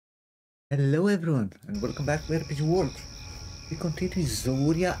Hello everyone, and welcome back to RPG World. We continue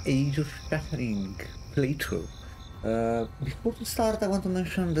Zoria Age of Shattering playthrough. Before we start, I want to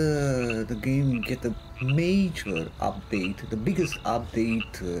mention the game get a major update, the biggest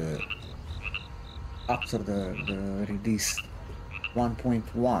update after the release 1.1.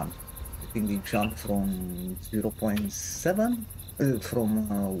 I think they jumped from 0.7, from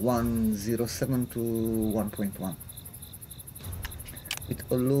 107 to 1.1 with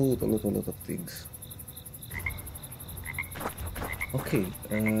a lot of things. Okay,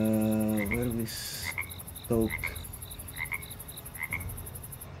 where we stopped.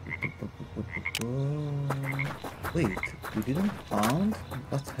 Wait, we didn't found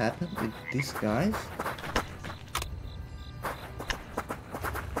what happened with these guys?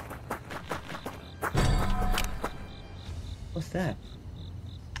 What's that?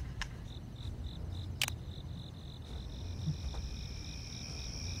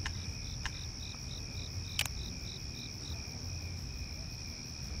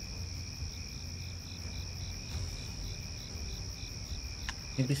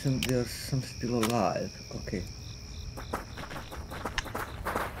 Maybe there's some still alive. Okay.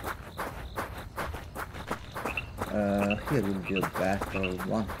 Here will be a battle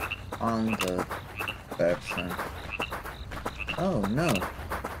 100%. Oh no.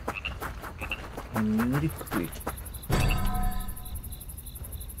 A new recruit.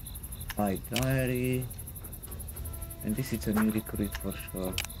 My diary. And this is a new recruit for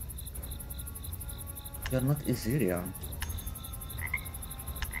sure. You're not Assyrian.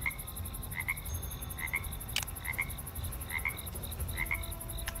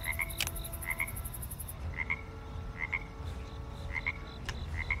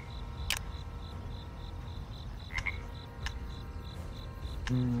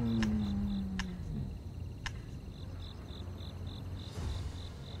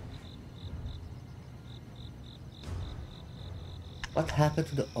 What happened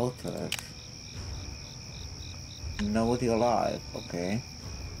to the others? Nobody alive, okay.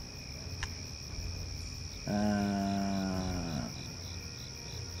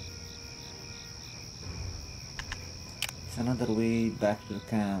 It's another way back to the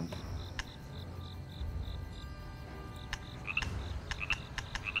camp.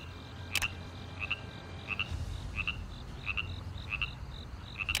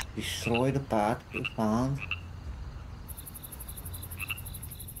 Destroy the path we found.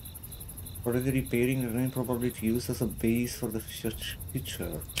 Already repairing the ruin, probably to use as a base for the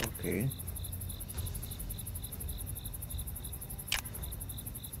future. Okay.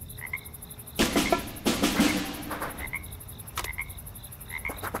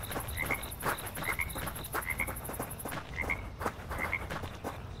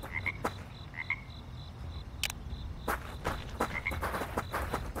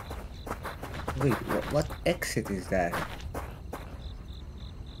 Wait, what exit is that?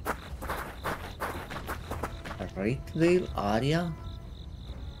 Raidvale area?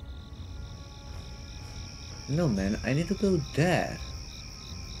 No man, I need to go there.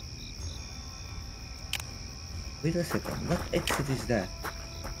 Wait a second, what exit is that?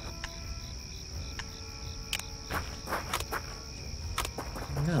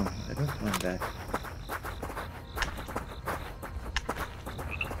 No, I don't want that.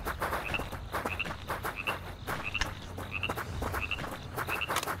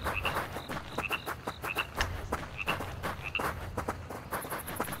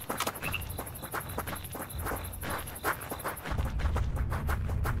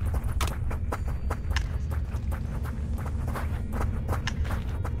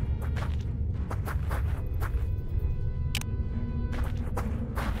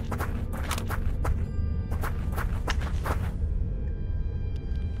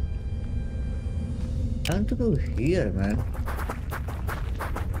 I want to go here, man.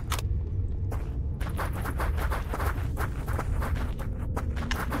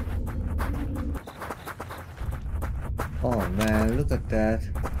 Oh man, look at that.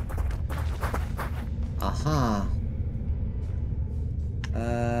 Aha.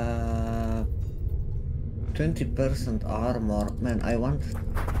 20% armor. Man, I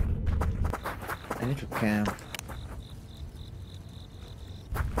need to camp.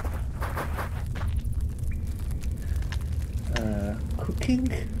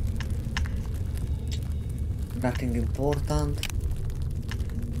 Cooking? Nothing important.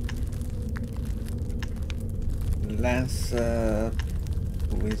 Lancer,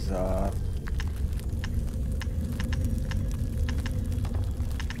 wizard.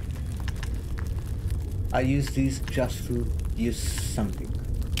 I use these just to use something.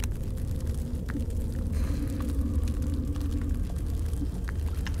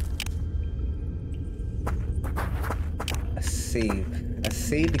 save. A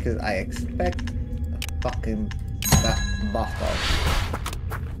save because I expect a fucking battle.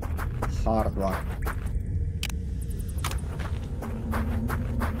 Hard one.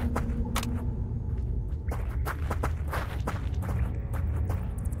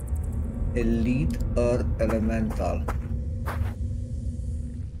 Elite Earth Elemental.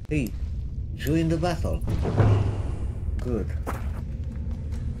 Hey, join the battle. Good.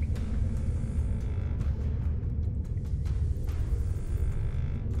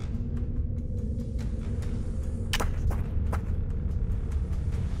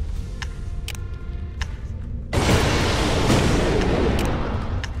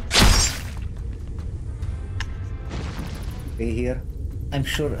 Stay here. I'm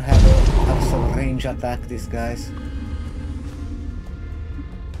sure have some range attack these guys.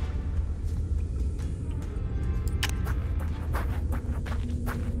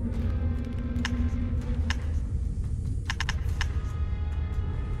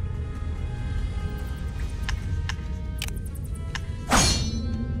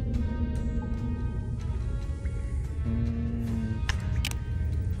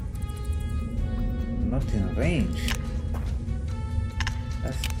 Not in range.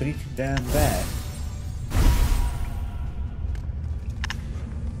 That's pretty damn bad.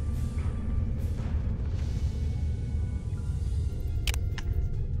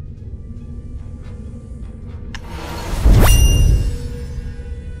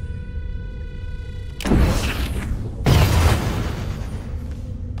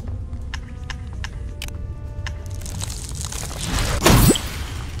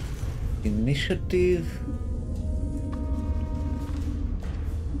 Initiative.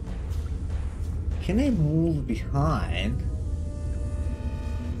 Can I move behind?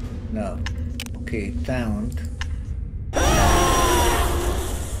 No. Okay, down.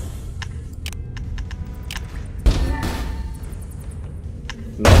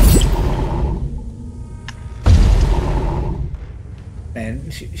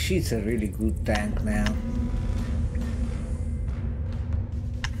 And she's a really good tank now.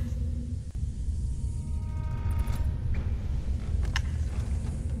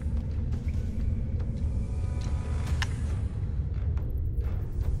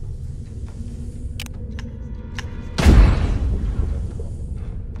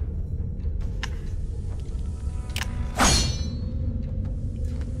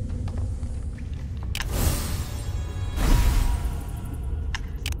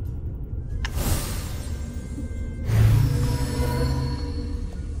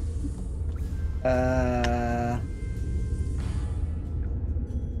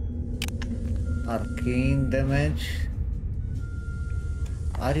 Arcane damage?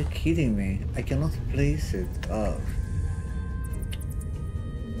 Are you kidding me? I cannot place it. Oh.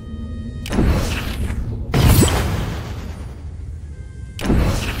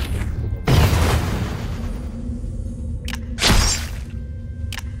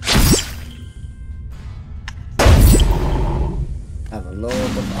 I have a load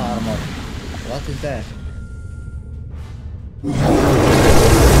of armor. What is that?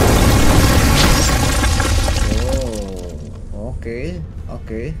 Okay,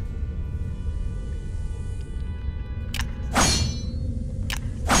 okay.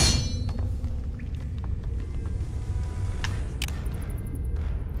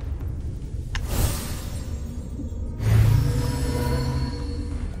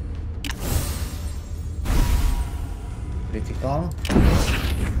 Critical.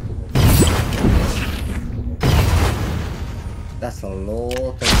 That's a lot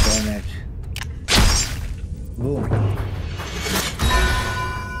of damage. Boom.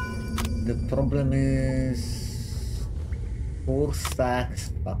 The problem is 4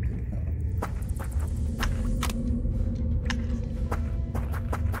 stacks. Fucking hell.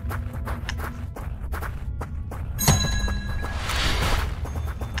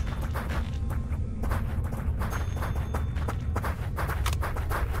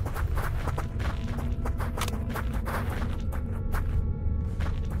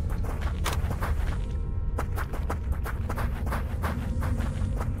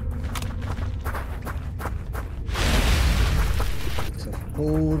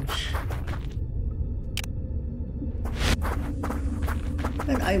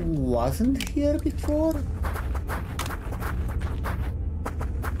 And I wasn't here before?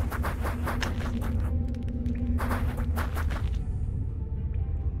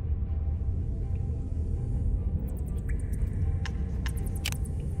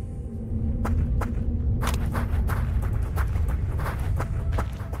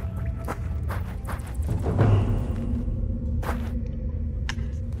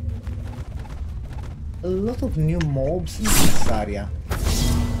 a lot of new mobs in this area.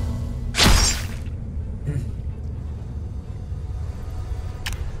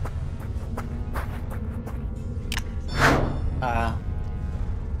 Ah.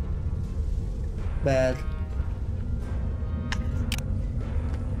 Bad.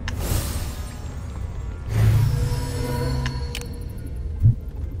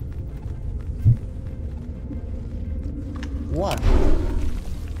 What?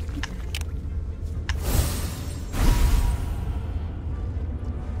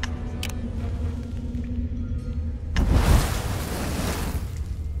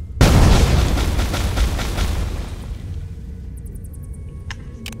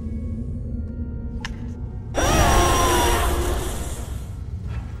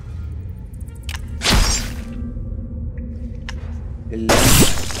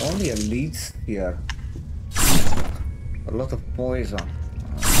 Only elites here. A lot of poison.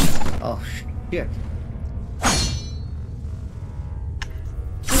 Oh shit.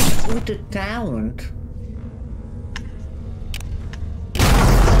 With the talent.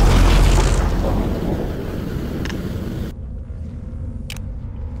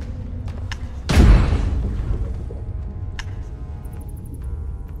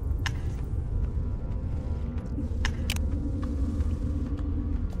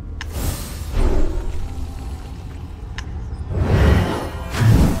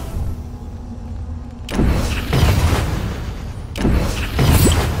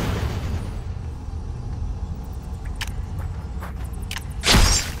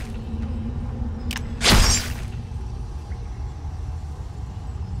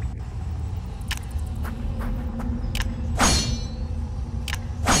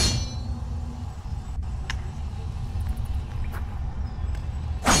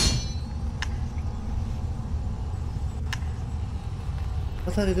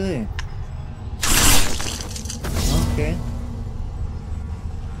 What are you doing? Okay.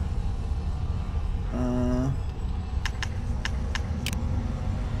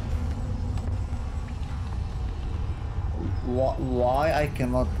 Why I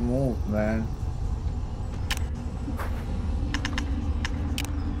cannot move, man?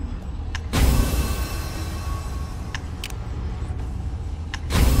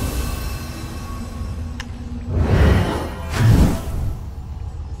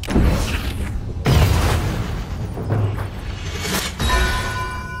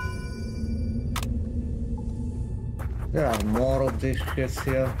 There are more of these shits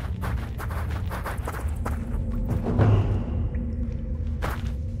here.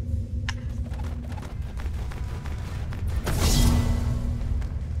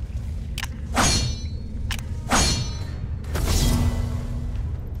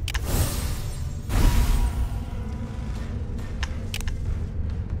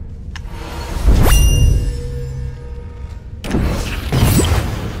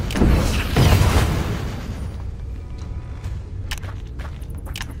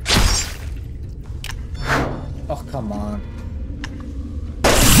 Oh, come on.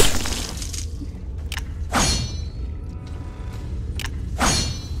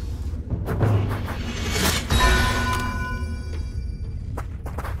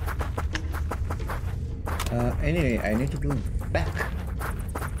 Anyway, I need to go back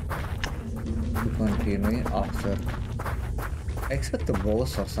to continue after. I expect a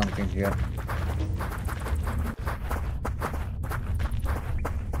boss or something here.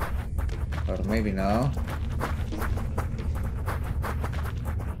 Or maybe no.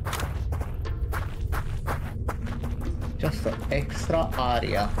 Just an extra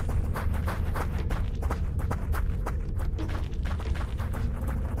area.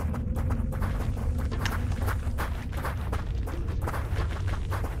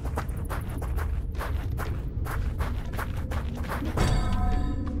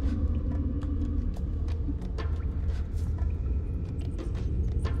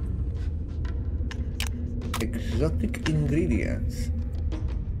 Exotic ingredients.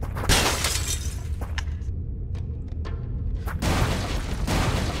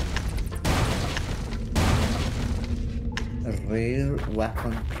 A rare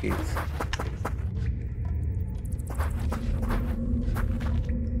weapon kit.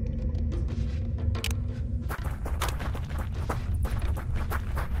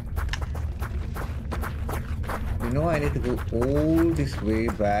 You know I need to go all this way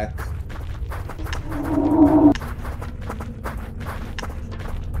back.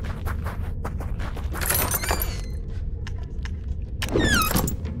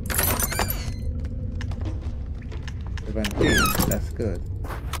 That's good.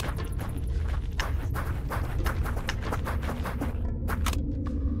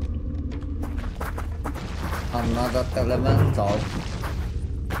 Another elemental.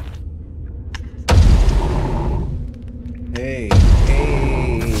 Hey,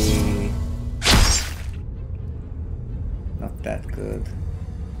 hey. Not that good.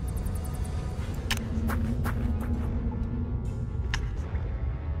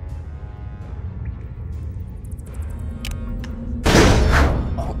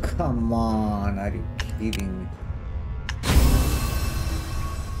 Oh, come on. Are you kidding me?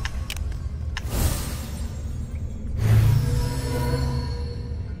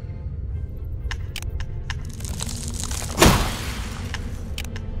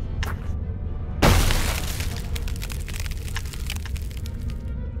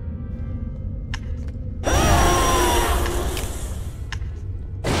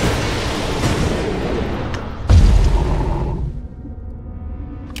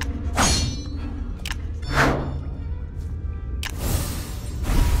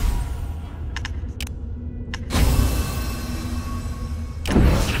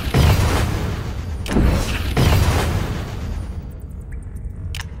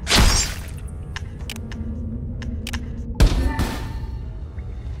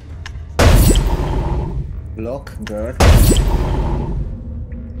 Look, girl.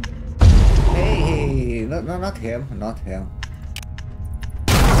 Hey, no, no, not him, not him.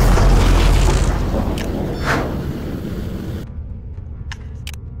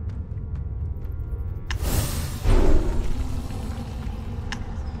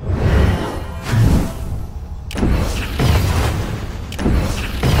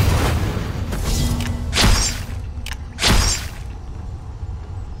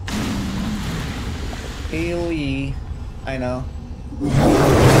 AOE, I know.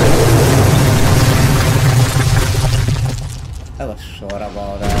 I was sure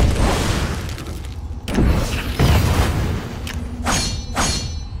about that.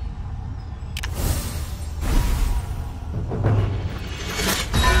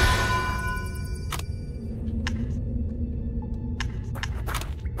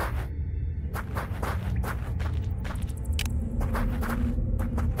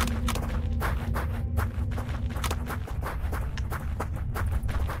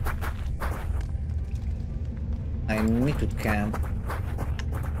 I need to camp.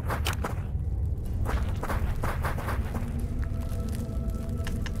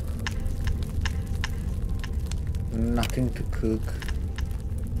 Nothing to cook.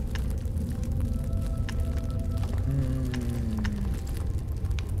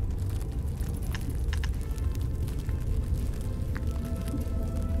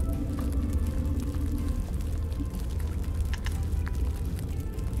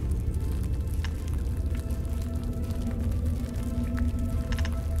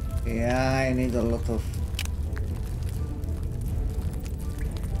 Yeah, I need a lot of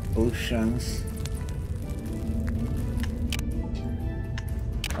potions.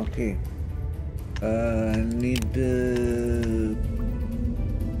 Okay. Need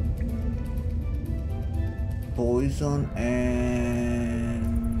poison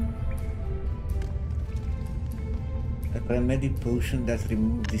and a remedy potion that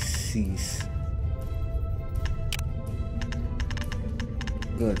removes disease.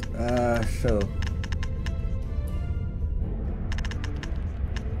 Good. So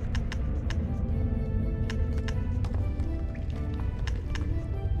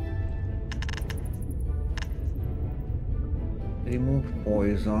remove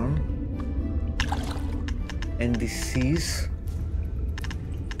poison and disease.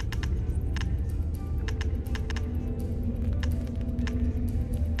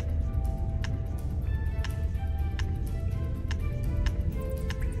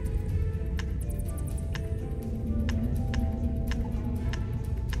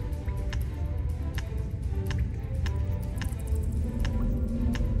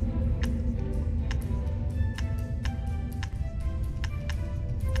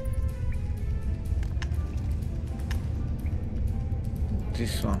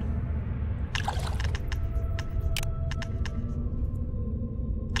 This one.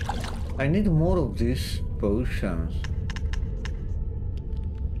 I need more of these potions.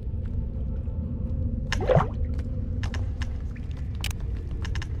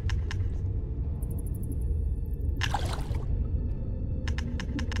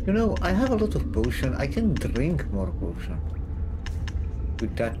 You know, I have a lot of potion. I can drink more potion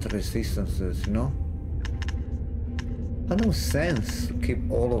with that resistances, you know? No sense to keep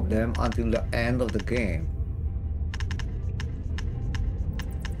all of them until the end of the game.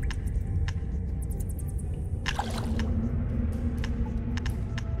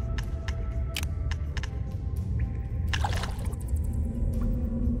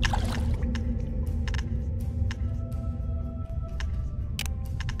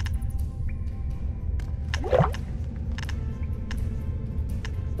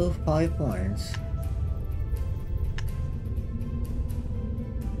 So 5 points.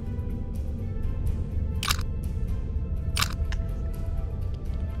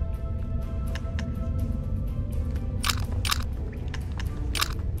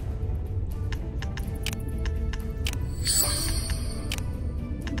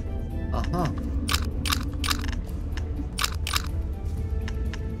 Aha.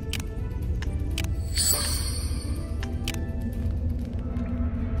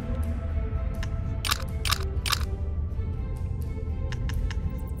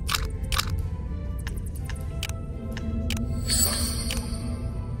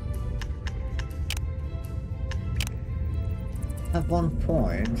 Have 1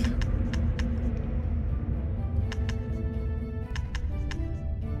 point.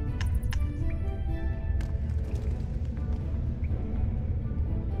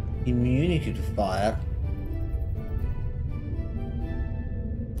 Immunity to fire.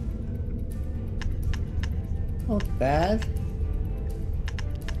 Not bad.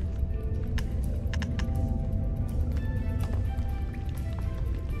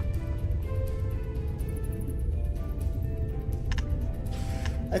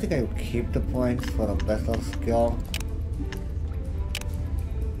 I think I will keep the points for a better skill.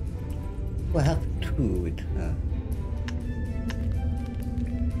 We have 2 with her.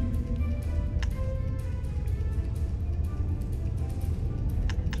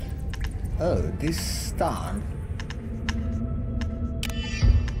 Oh, this stun.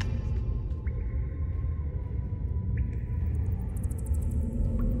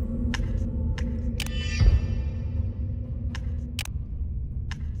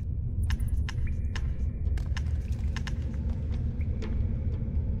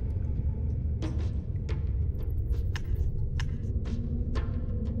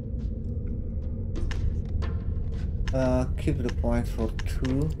 Keep the point for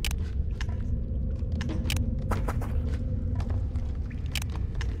 2.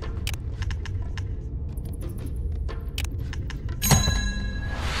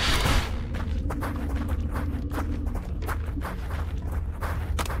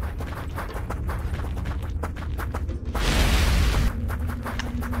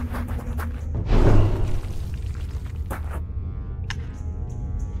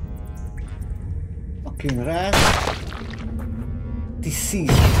 Fucking rat. Disease.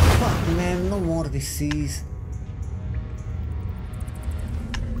 Fuck man, no more disease.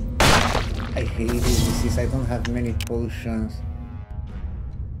 I hate this disease, I don't have many potions.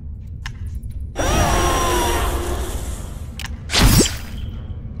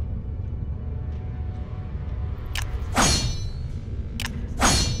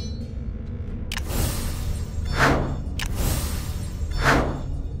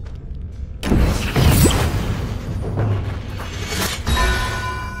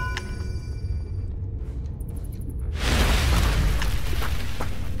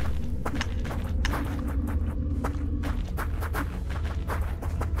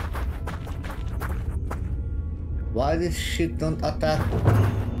 Why this shit don't attack?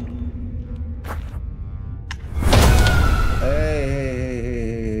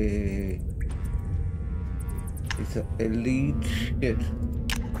 Hey, it's an elite shit.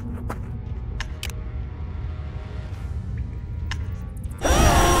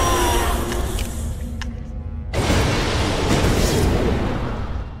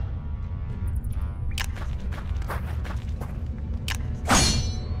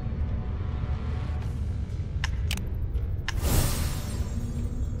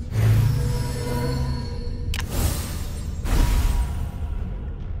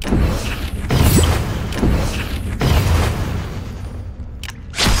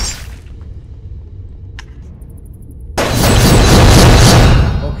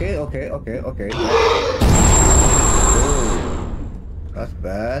 Okay. Oh, that's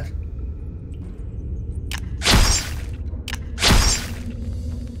bad.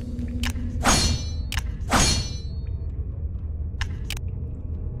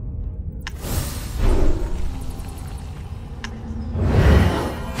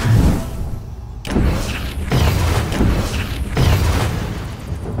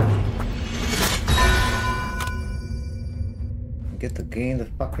 Get to gain the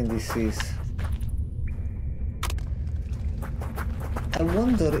fucking disease. I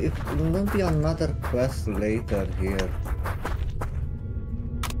wonder if there will be another quest later here.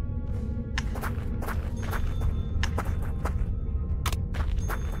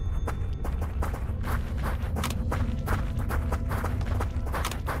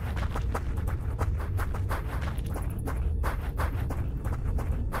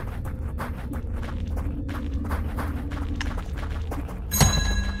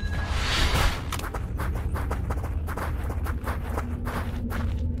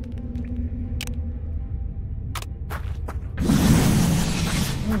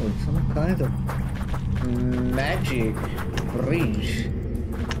 Oh, it's some kind of magic bridge.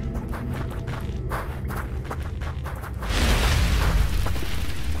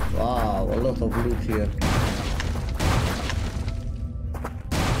 Wow, a lot of loot here.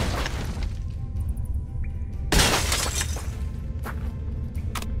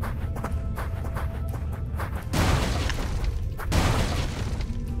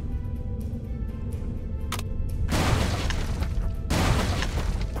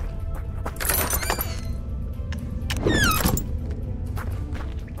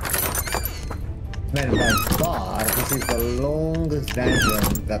 Man, by far, this is the longest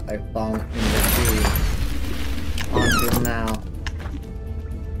dungeon that I found in the game until now.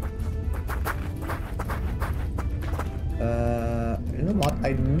 You know what?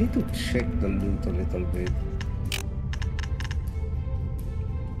 I need to check the loot a little bit.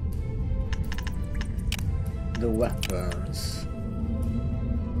 The weapons.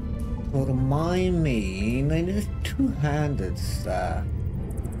 For my main, I need a two-handed staff.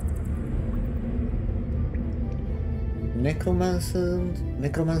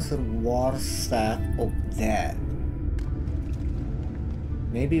 Necromancer War Staff of Death.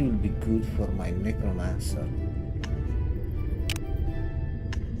 Maybe it will be good for my Necromancer.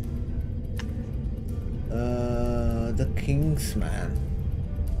 The Kingsman.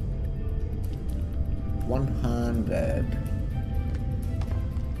 100.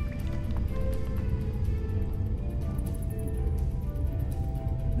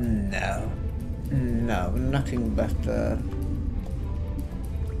 No. No, nothing better.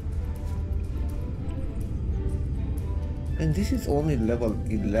 And this is only level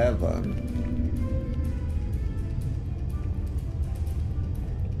 11.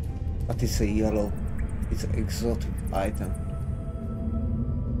 But it's a yellow. It's an exotic item.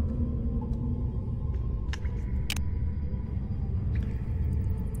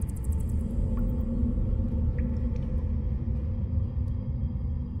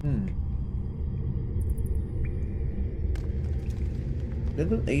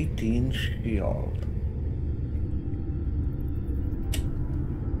 Level 18 shield.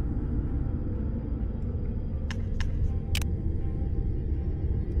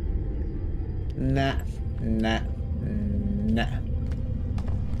 Nah.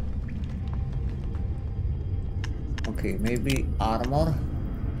 Okay, maybe armor.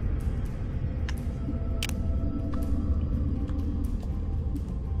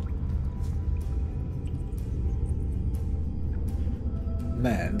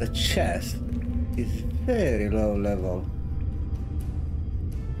 Man, the chest is very low level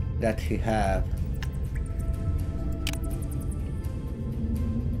that he have.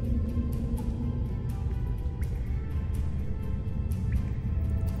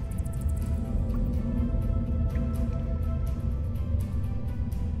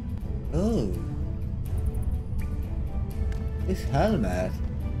 Oh, his helmet.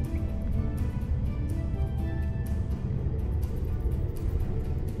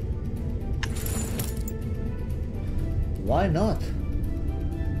 Why not?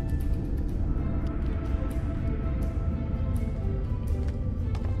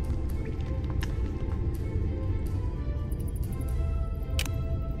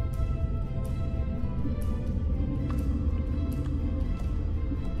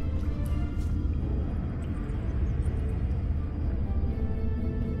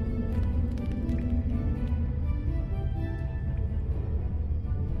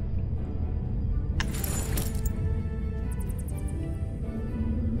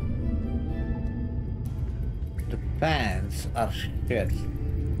 Pants are shit.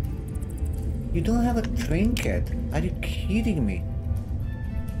 You don't have a trinket? Are you kidding me?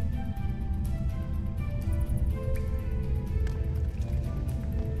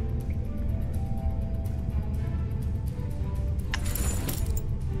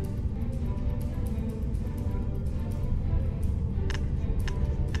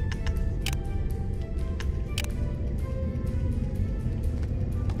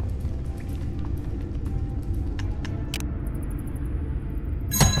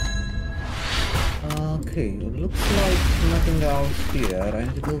 Okay, it looks like nothing else here. I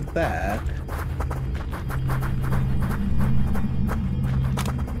need to go back.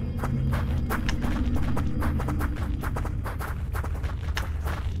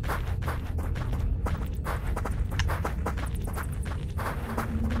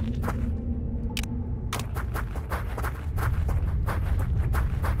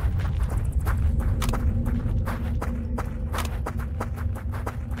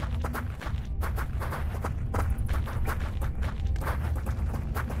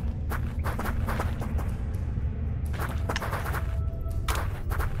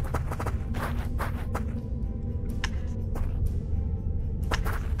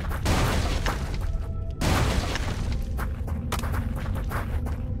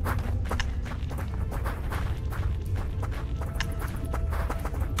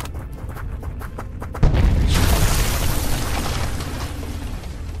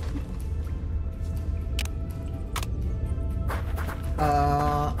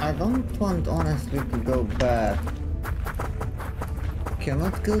 don't want honestly to go back.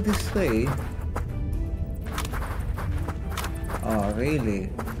 Cannot go this way. Oh,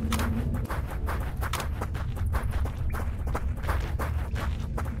 really?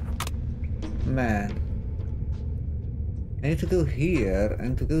 Man. I need to go here,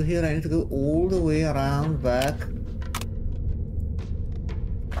 and to go here I need to go all the way around back.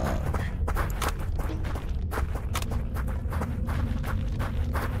 Oh.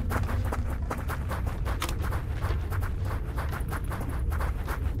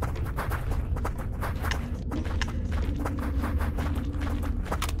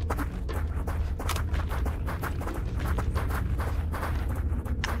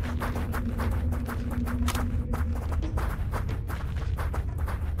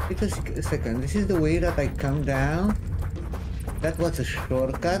 Wait a second, this is the way that I come down? That was a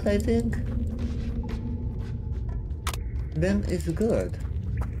shortcut, I think? Then it's good.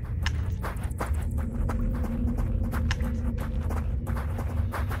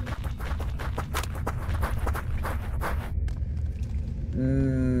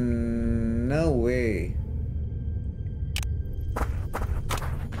 No way.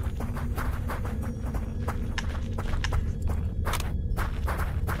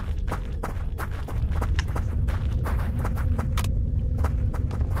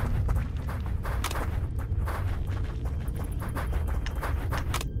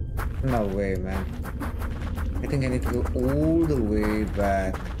 No way, man. I think I need to go all the way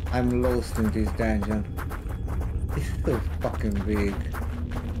back. I'm lost in this dungeon. It's so fucking big.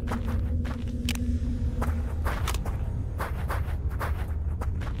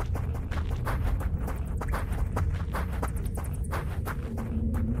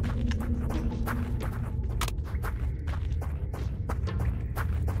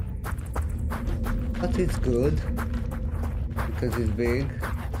 But it's good because it's big.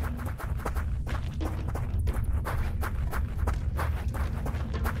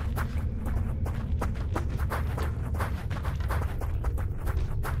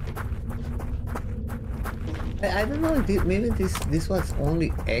 I don't know, maybe this was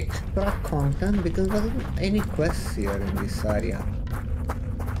only extra content because there wasn't any quests here in this area,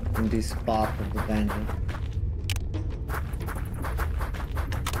 in this part of the dungeon.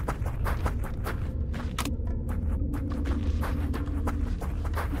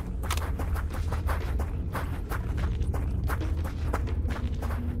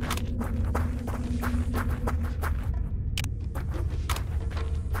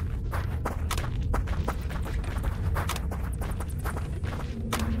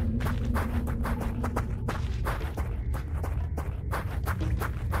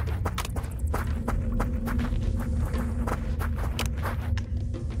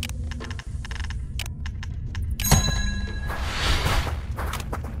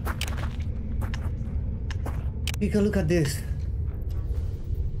 Take a look at this.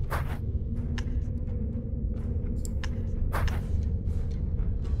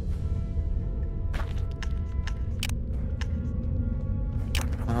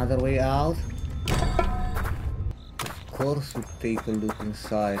 Another way out. Of course we take a look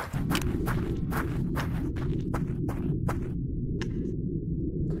inside.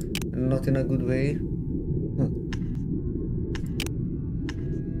 Not in a good way.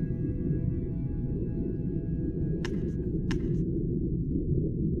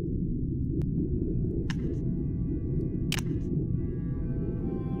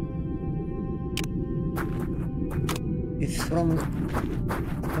 It's from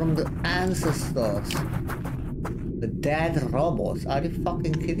the ancestors. The dead robots. Are you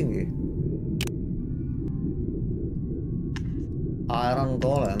fucking kidding me? Iron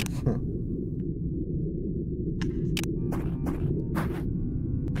Golem.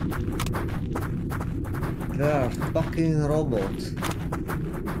 They are fucking robots.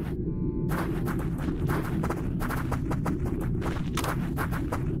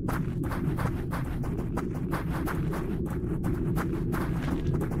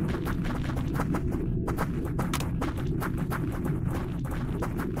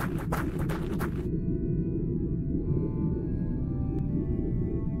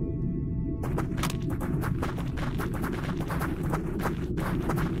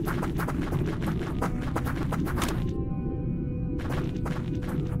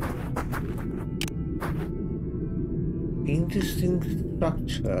 Interesting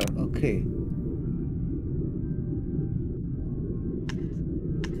structure, okay.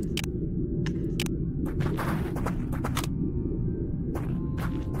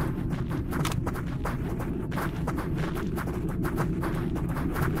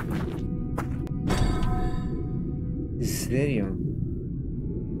 Zerium.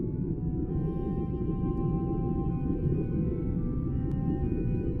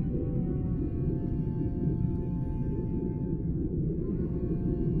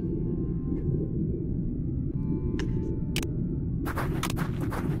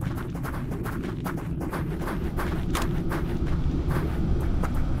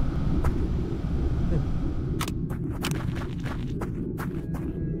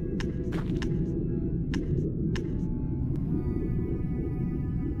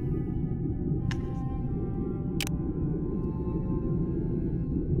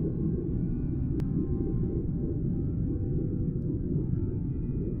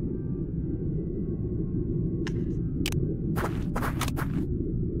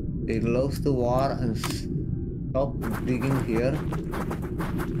 They lost the war and stop digging here.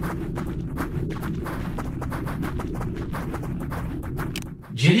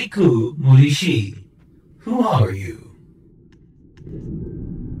 Jiriku Murishi, who are you?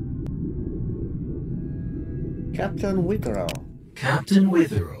 Captain Witherell. Captain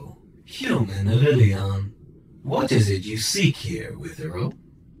Witherell, human of Ilion. What is it you seek here, Witherell?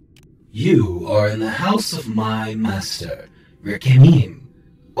 You are in the house of my master, Rekenim,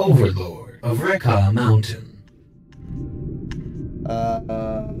 overlord of Rekha Mountain.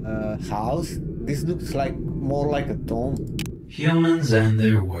 House? This looks like more like a tomb. Humans and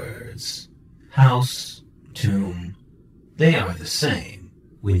their words. House, tomb, they are the same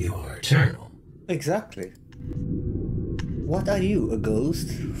when you are eternal. Exactly. What are you, a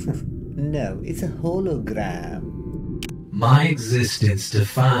ghost? No, it's a hologram. My existence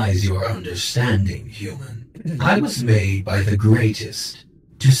defies your understanding, human. I was made by the greatest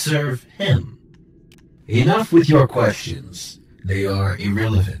to serve him. Enough with your questions. They are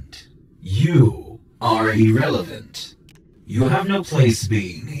irrelevant. You are irrelevant. You have no place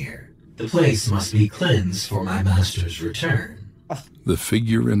being here. The place must be cleansed for my master's return. The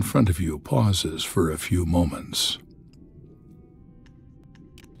figure in front of you pauses for a few moments.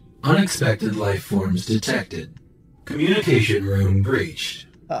 Unexpected life forms detected. Communication room breached.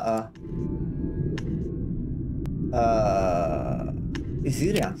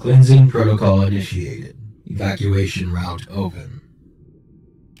 Zoria. Cleansing protocol initiated. Evacuation route open.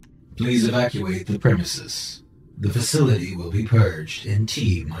 Please evacuate the premises. The facility will be purged in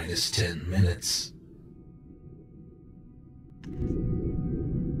T-10 minutes.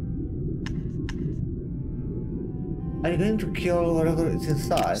 Are you going to kill whatever is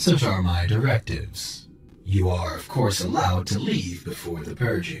inside? Such are my directives. You are, of course, allowed to leave before the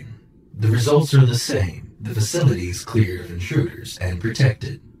purging. The results are the same. The facility is cleared of intruders and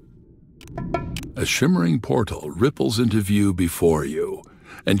protected. A shimmering portal ripples into view before you,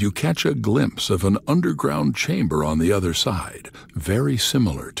 and you catch a glimpse of an underground chamber on the other side, very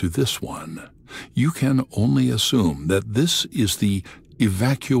similar to this one. You can only assume that this is the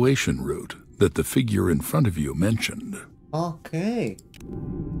evacuation route that the figure in front of you mentioned. Okay.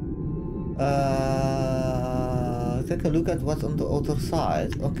 Take a look at what's on the other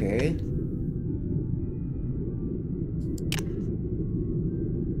side. Okay.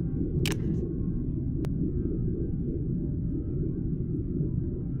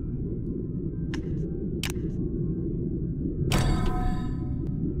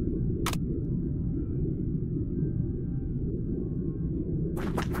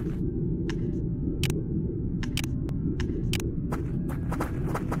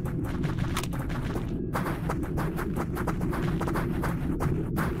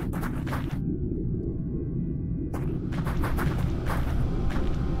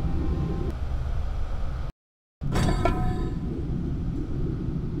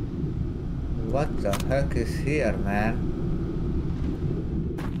 What the heck is here, man?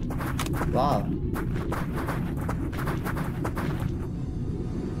 Wow.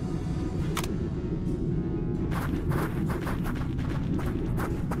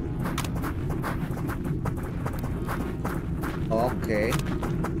 Okay.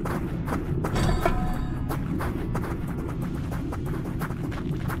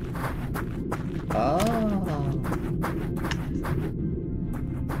 Ah.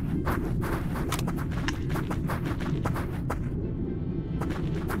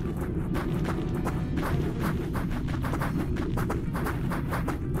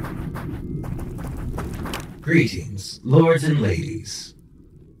 Greetings, lords and ladies.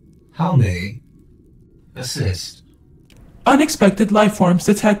 How may assist? Unexpected life forms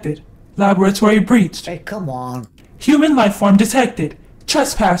detected. Laboratory breached. Hey, come on. Human life form detected.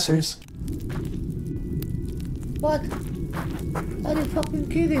 Trespassers. What? Are you fucking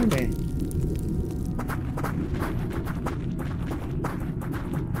kidding me?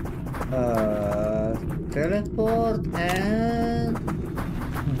 Teleport and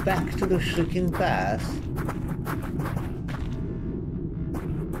back to the Shrieking Pass.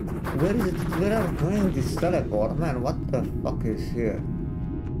 Where is it? Where are we going this teleport? Man, what the fuck is here?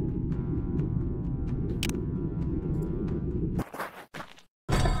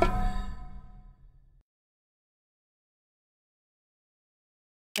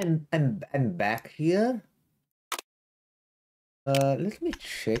 I'm back here. Let me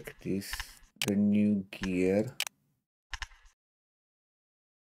check this. The new gear.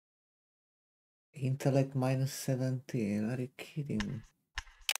 Intellect minus 17. Are you kidding me?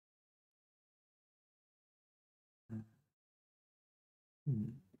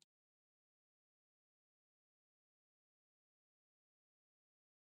 Hmm.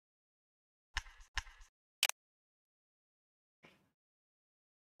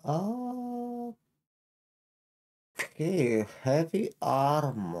 Okay, heavy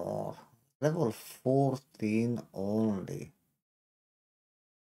armor. Level 14 only.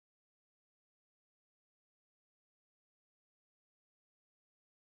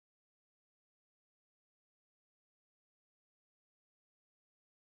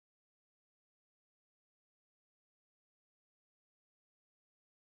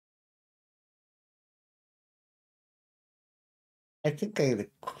 I think I'll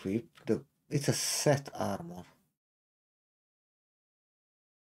equip the... It's a set armor.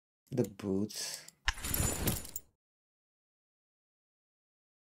 The boots.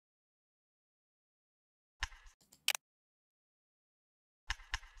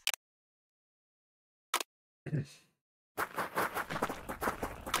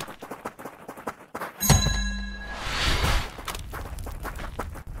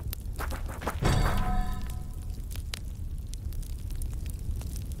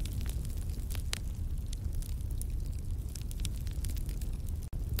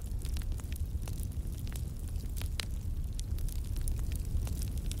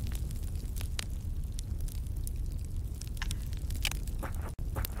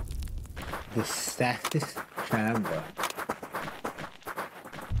 The status chamber.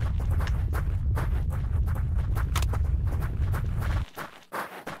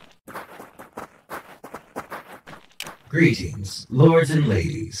 Greetings, lords and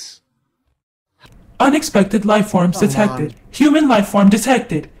ladies. Unexpected life forms Come detected. on. Human life form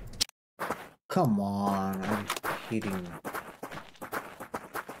detected. Come on, I'm kidding.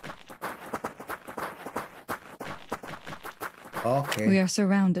 Okay. We are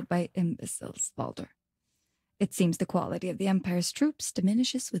surrounded by imbeciles, Baldur. It seems the quality of the Empire's troops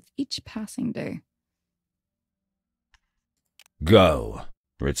diminishes with each passing day. Go.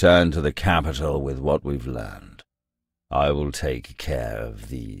 Return to the capital with what we've learned. I will take care of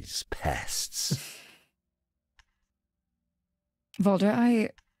these pests. Baldur,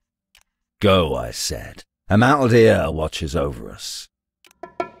 Go, I said. Amaldir watches over us.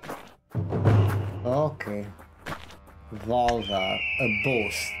 Okay. Valvar, a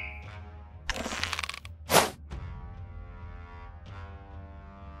boss.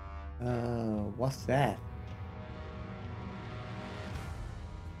 What's that?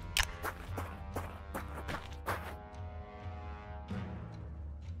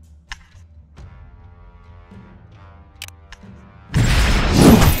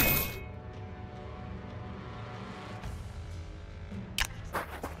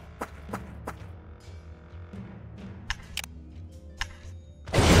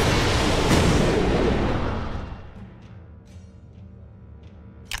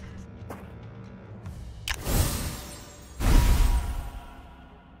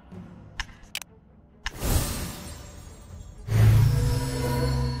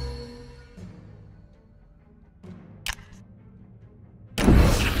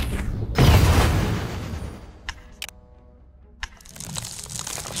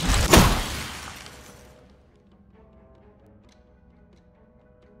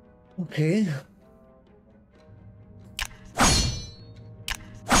 Okay.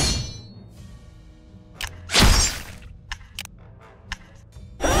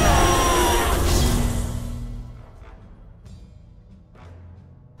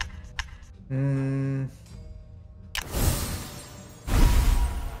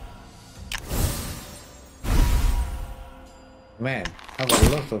 Man, have a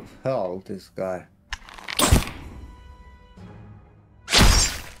lot of health, this guy.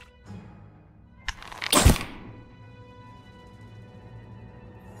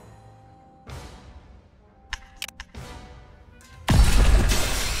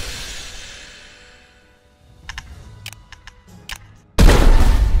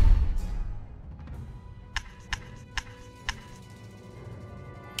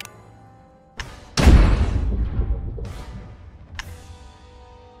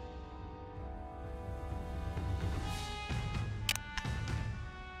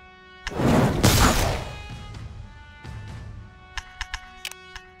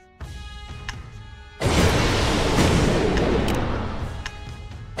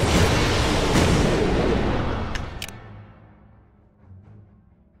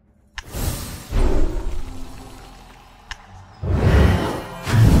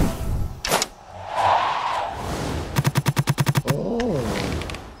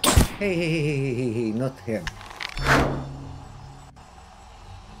 Hey, not him.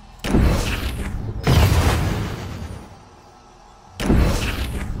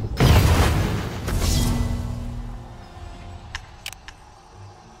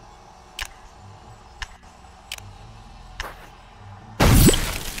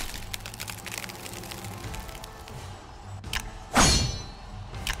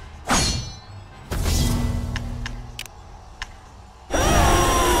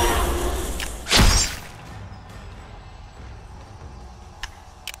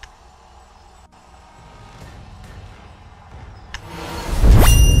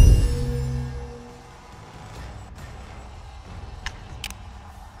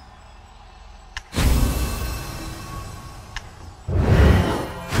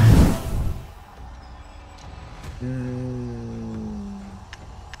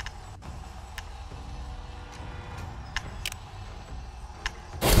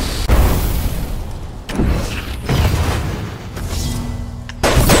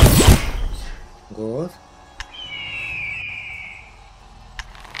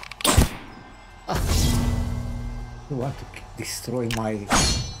 want to destroy my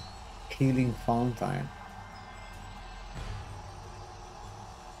healing fountain.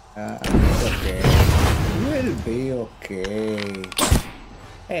 Okay. We'll be okay.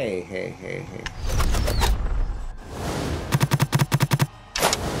 Hey, hey, hey, hey.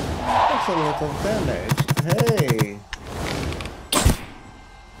 That's a lot of damage. Hey.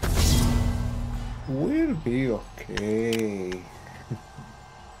 We'll be okay.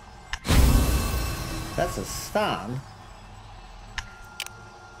 That's a stun.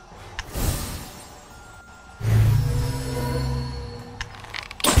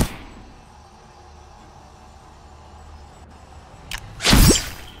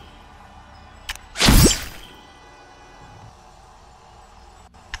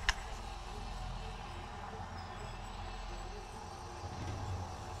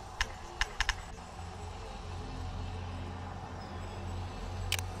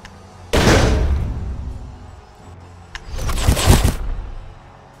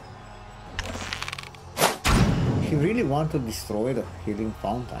 He really want to destroy the healing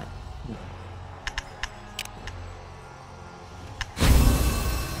fountain.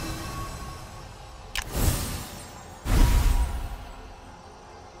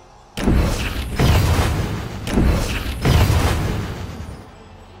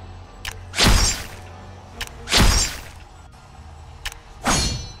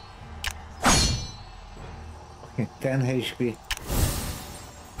 Okay, 10 HP.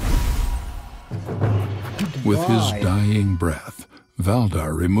 With his Why? dying breath,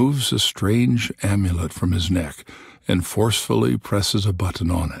 Valdar removes a strange amulet from his neck and forcefully presses a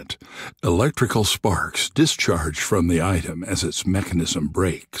button on it. Electrical sparks discharge from the item as its mechanism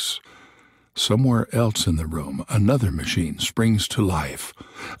breaks. Somewhere else in the room, another machine springs to life.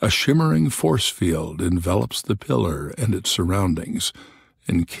 A shimmering force field envelops the pillar and its surroundings,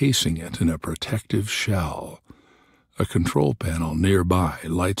 encasing it in a protective shell. A control panel nearby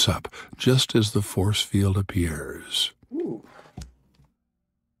lights up just as the force field appears. Ooh.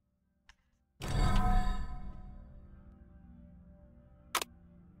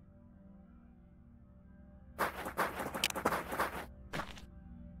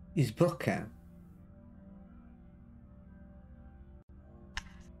 It's broken.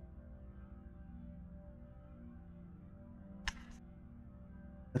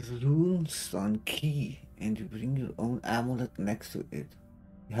 Runestone key, and you bring your own amulet next to it.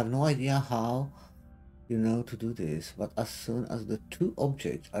 You have no idea how you know to do this, but as soon as the two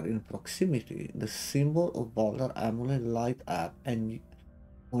objects are in proximity, the symbol of Baldur amulet light up and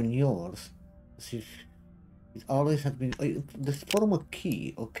on yours, as if it always had been. This form a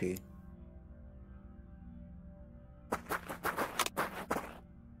key, okay.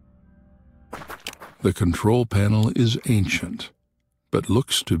 The control panel is ancient, but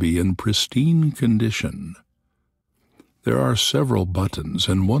looks to be in pristine condition. There are several buttons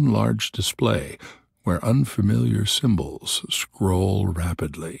and one large display where unfamiliar symbols scroll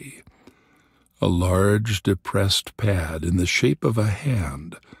rapidly. A large depressed pad in the shape of a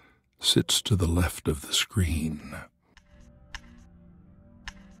hand sits to the left of the screen.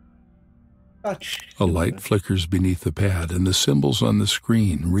 A light flickers beneath the pad, and the symbols on the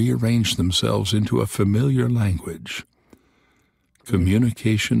screen rearrange themselves into a familiar language.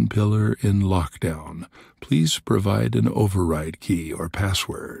 Communication pillar in lockdown. Please provide an override key or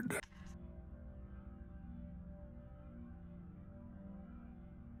password.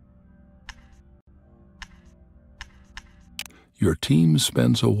 Your team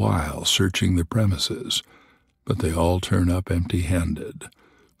spends a while searching the premises, but they all turn up empty-handed.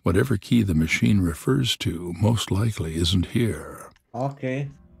 Whatever key the machine refers to most likely isn't here. Okay.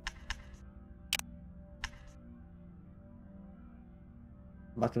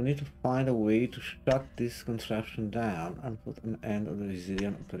 But we need to find a way to shut this contraption down and put an end to the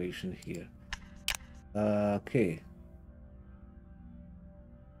resilient operation here. Okay.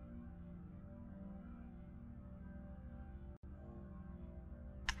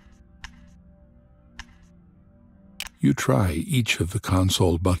 You try each of the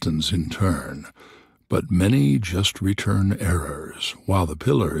console buttons in turn, but many just return errors while the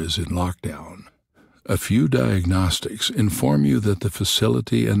pillar is in lockdown. A few diagnostics inform you that the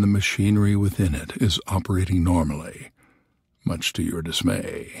facility and the machinery within it is operating normally, much to your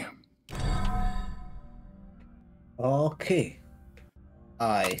dismay. Okay.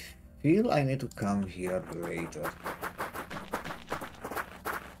 I feel I need to come here later.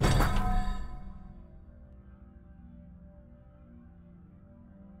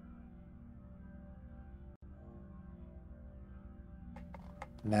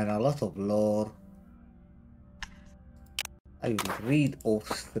 Man, a lot of lore. I will read off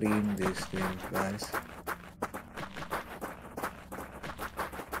stream these things, guys.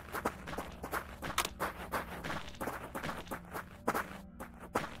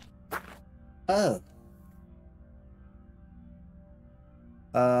 Oh.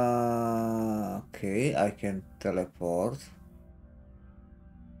 Okay, I can teleport.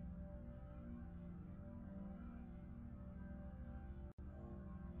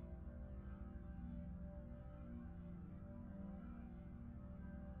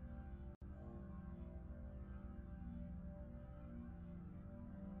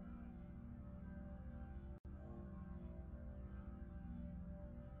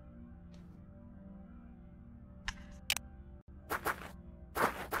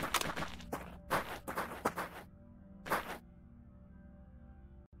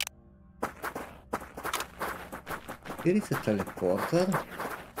 Here is a teleporter.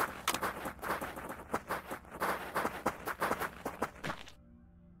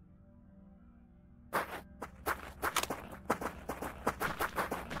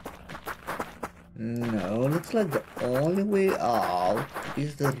 No, looks like the only way out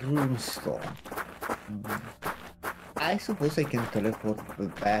is the runestone. I suppose I can teleport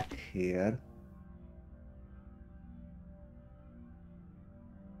back here.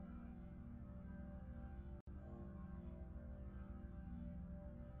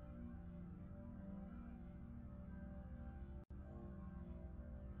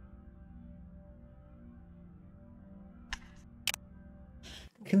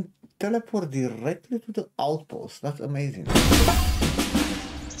 Can teleport directly to the outpost. That's amazing.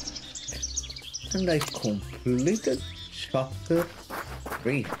 And I completed chapter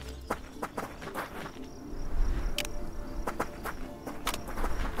 3.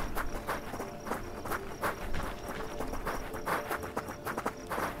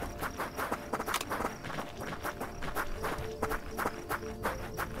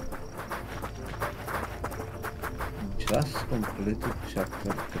 Just completed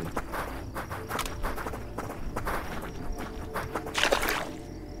chapter 3.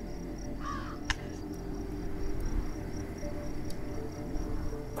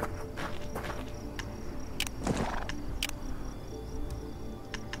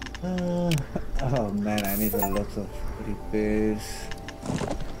 Oh man, I need a lot of repairs.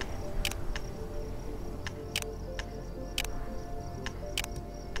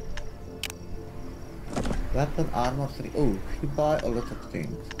 Weapon armor 3. Oh, you buy a lot of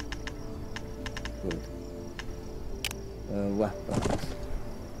things. Good. Weapons.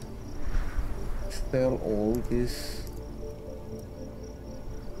 Sell all this.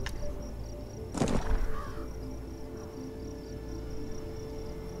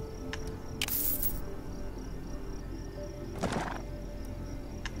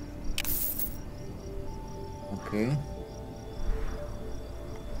 Okay.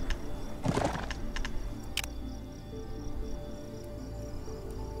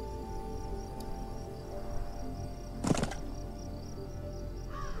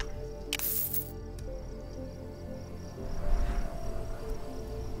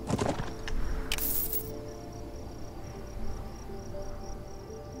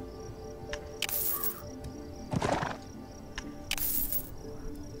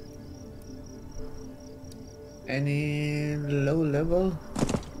 Any low level?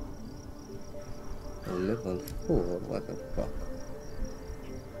 Oh, level 4, what the fuck?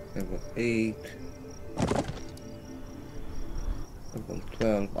 Level 8. Level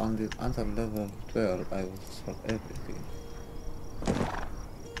 12. Under level 12 I will sell everything.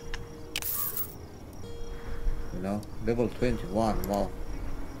 You know? Level 21, wow.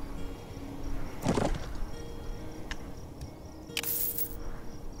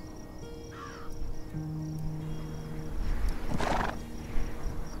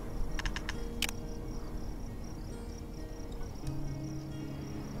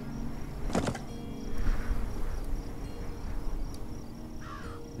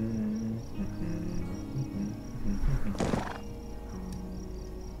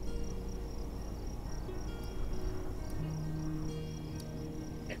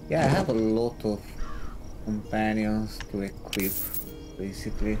 Yeah, I have a lot of companions to equip,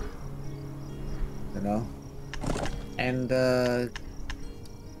 basically, you know, and the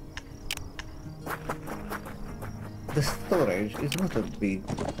storage is not a big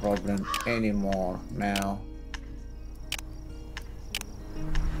problem anymore now.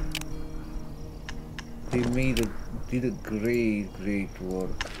 They did a great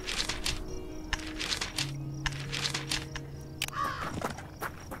work.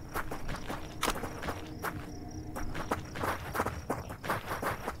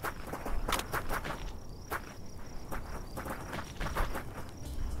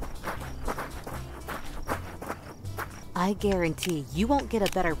 I guarantee you won't get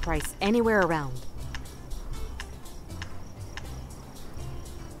a better price anywhere around.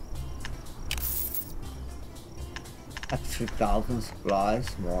 3,000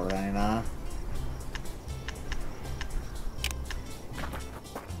 supplies, more than enough.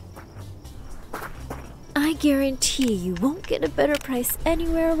 I guarantee you won't get a better price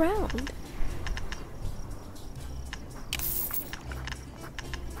anywhere around.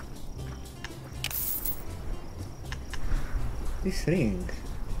 This ring.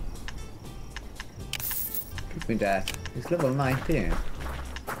 Give me that. It's level 19.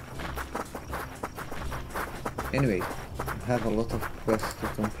 Anyway, I have a lot of quests to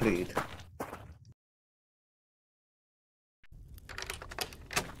complete.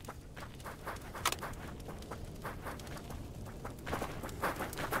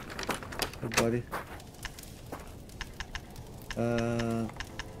 Hey buddy.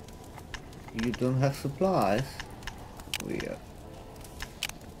 You don't have supplies? Weird.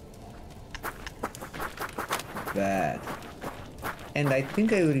 Bad. And I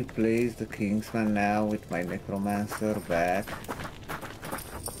think I will replace the Kingsman now with my Necromancer back.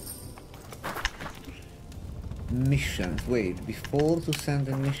 Missions. Wait, before to send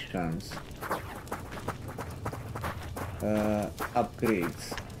the missions.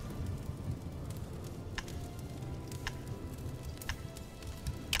 Upgrades.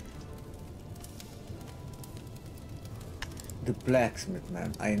 The blacksmith,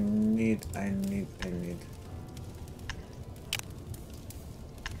 man. I need. I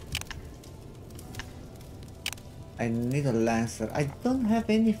need a lancer. I don't have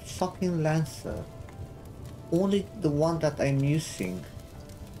any fucking lancer. Only the one that I'm using.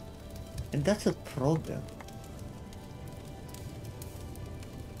 And that's a problem.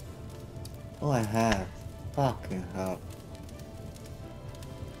 Oh, I have. Fucking hell.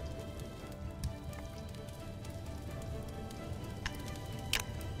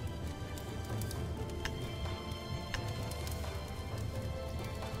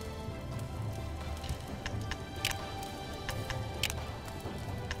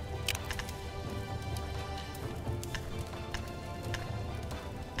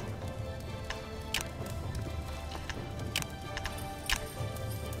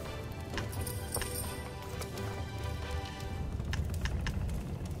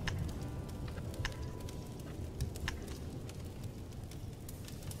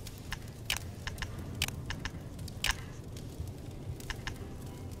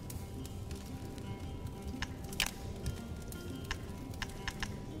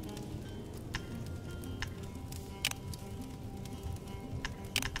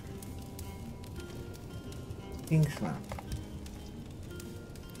 Kingsman.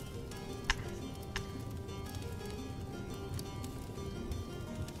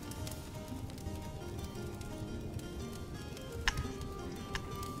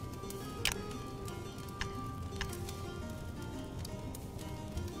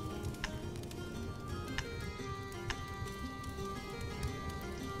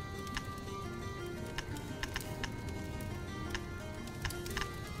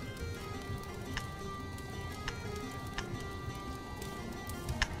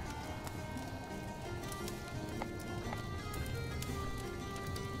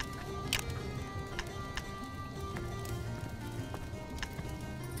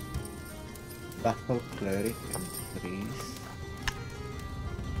 Battle cleric and priest.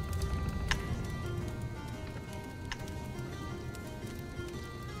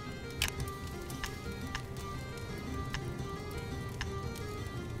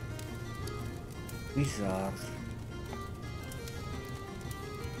 Wizard.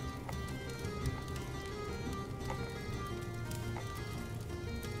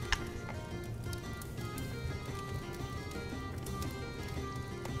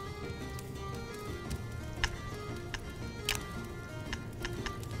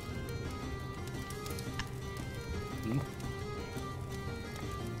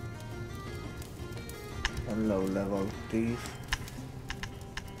 A low level thief.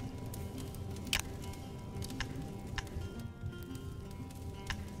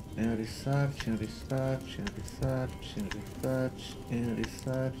 And research, and research, and research, and research, and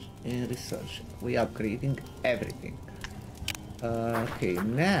research, and research. We are upgrading everything. Okay,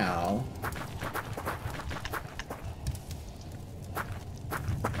 now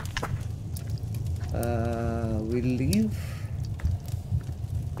we leave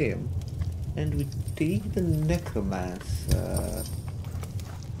him and we take the necromancer.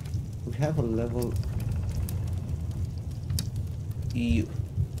 We have a level EU.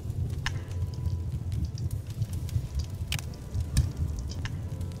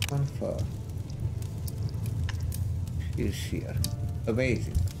 Confirm. She's here.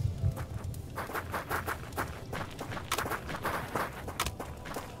 Amazing.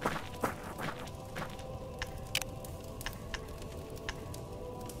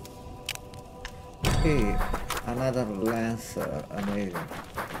 Okay, another lancer, amazing.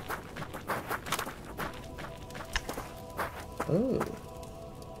 Oh.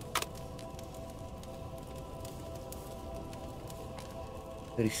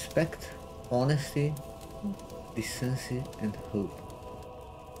 Respect, honesty, decency, and hope.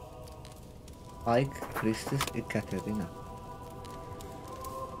 Ike, Priestess, and Katerina.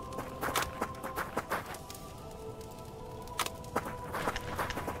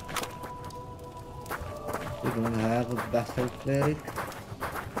 We don't have a battle cleric.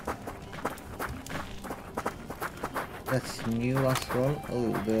 That's new as well.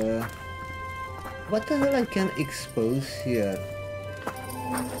 Oh, the... What the hell I can expose here?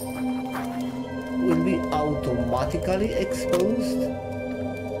 Will be automatically exposed?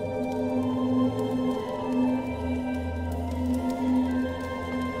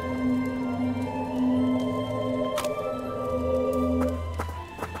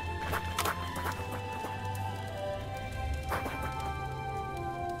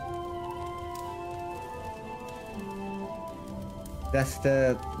 That's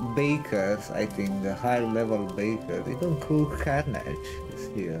the bakers, I think, the high level bakers. They don't cook carnage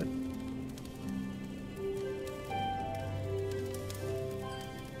here.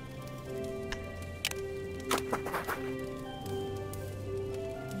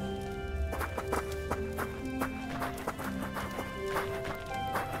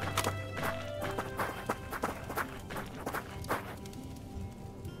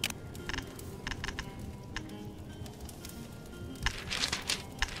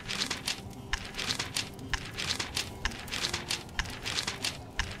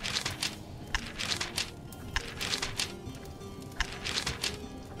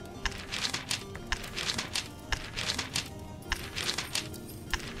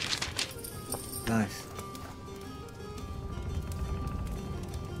 Nice.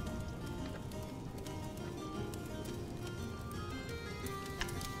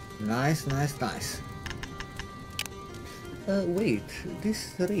 Nice, nice, nice. Wait,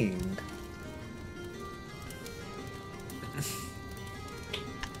 this ring.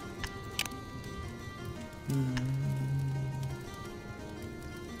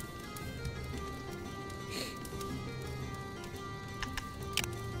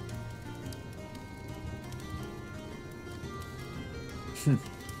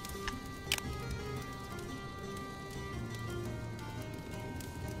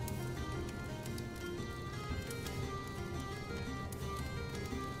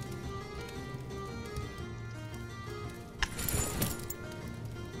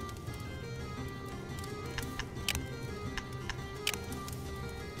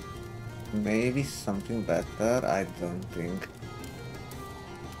 Maybe something better, I don't think.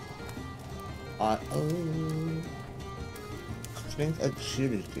 Strength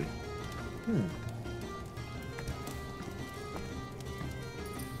agility.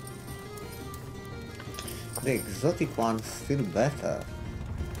 The exotic one's still better.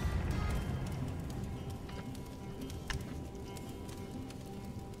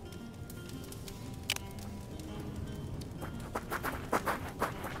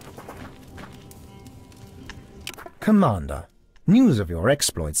 Commander, news of your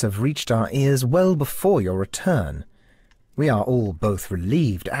exploits have reached our ears well before your return. We are all both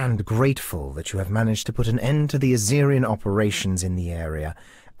relieved and grateful that you have managed to put an end to the Azerian operations in the area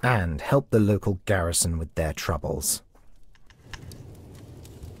and help the local garrison with their troubles.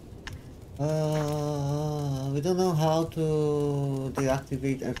 We don't know how to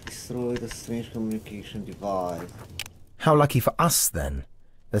deactivate and destroy the strange communication device. How lucky for us, then,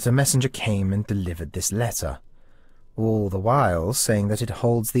 that a messenger came and delivered this letter. All the while saying that it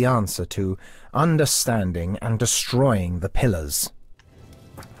holds the answer to understanding and destroying the pillars.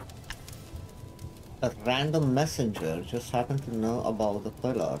 A random messenger just happened to know about the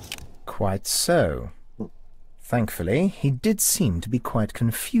pillars. Quite so. Thankfully, he did seem to be quite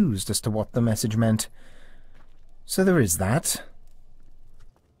confused as to what the message meant. So there is that.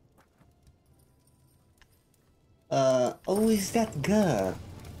 Oh, is that girl?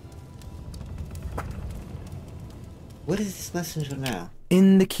 Where is this messenger now?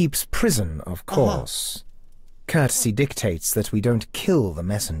 In the keep's prison, of course. Courtesy dictates that we don't kill the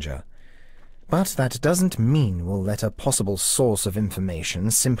messenger. But that doesn't mean we'll let a possible source of information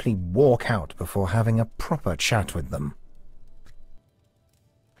simply walk out before having a proper chat with them.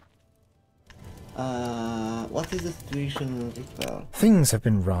 What is the situation with Ripple? Things have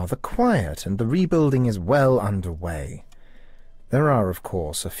been rather quiet, and the rebuilding is well underway. There are, of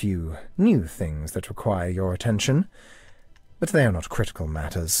course, a few new things that require your attention, but they are not critical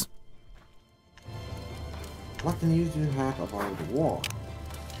matters. What news do you have about the war?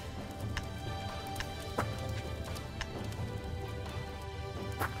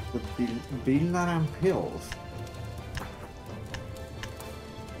 The Bilnaram Hills.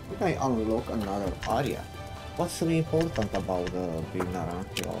 Did I unlock another area? What's so important about the Bilnaram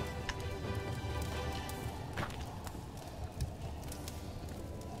Hills?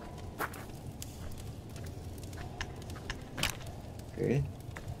 Okay.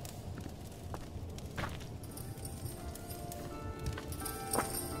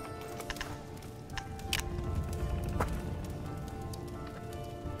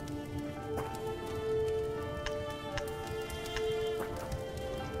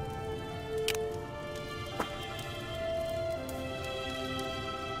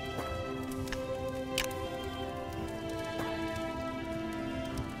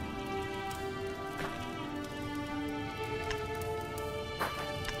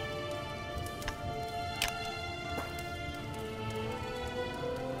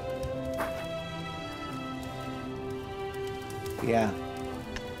 Yeah.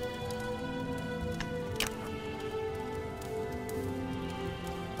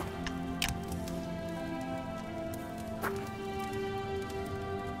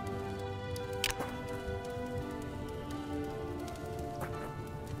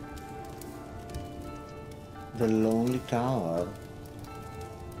 The Lonely Tower.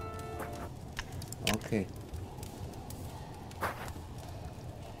 Okay.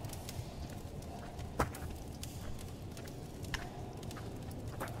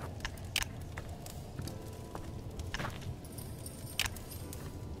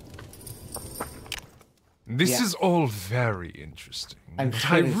 This Yeah. is all very interesting, I'm but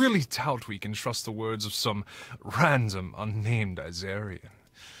sure I it's- really doubt we can trust the words of some random, unnamed Azarian.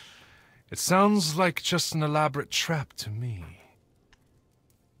 It sounds like just an elaborate trap to me.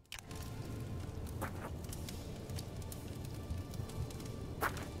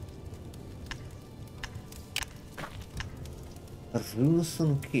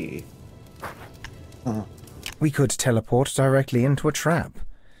 Rusun Key. We could teleport directly into a trap.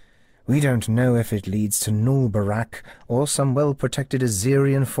 We don't know if it leads to Nul Barak or some well-protected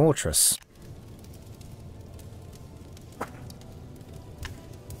Azerian fortress.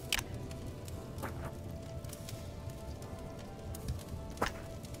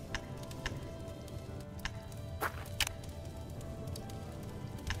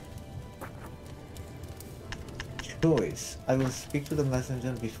 Choice. I will speak to the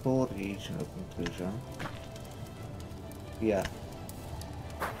messenger before reaching a conclusion. Yeah.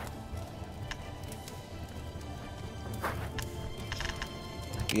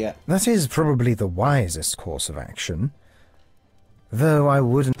 Yeah. That is probably the wisest course of action. Though I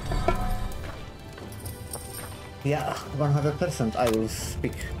wouldn't... Yeah, 100% I will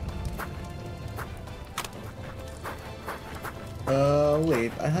speak.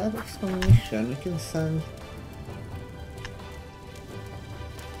 Wait, I have some mission. We can send...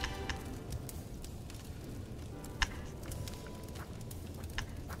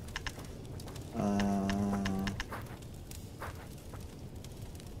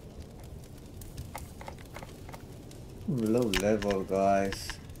 Low level, guys.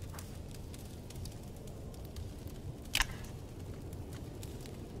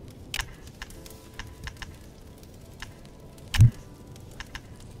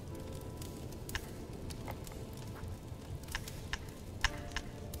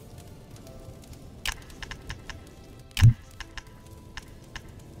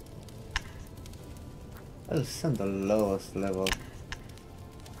 I'll send the lowest level.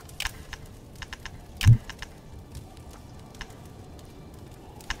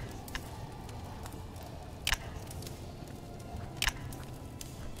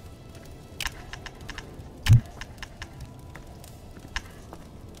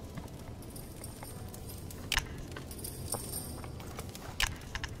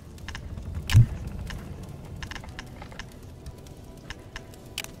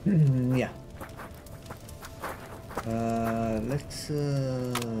 Yeah. Let's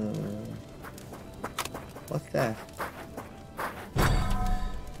what's that?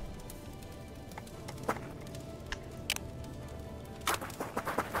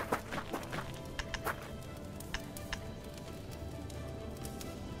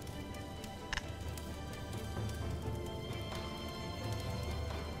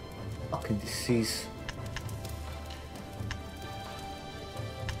 Fucking disease.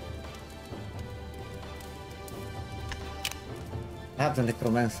 I have the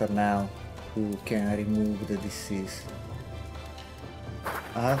necromancer now who can remove the disease.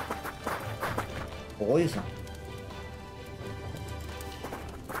 I have poison.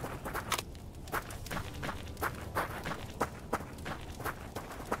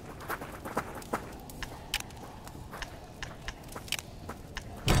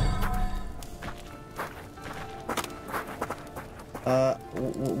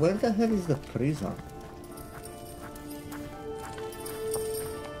 Where the hell is the prison?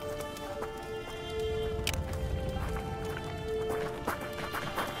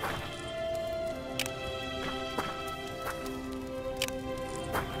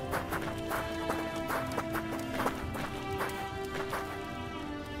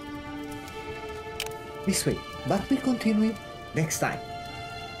 This way, but we continue next time.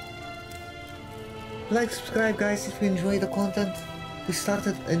 Like, subscribe guys if you enjoy the content. We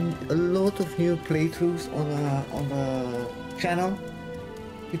started a lot of new playthroughs on the channel.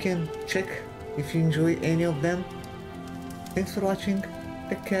 You can check if you enjoy any of them. Thanks for watching,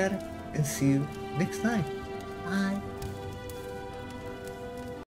 take care, and see you next time. Bye.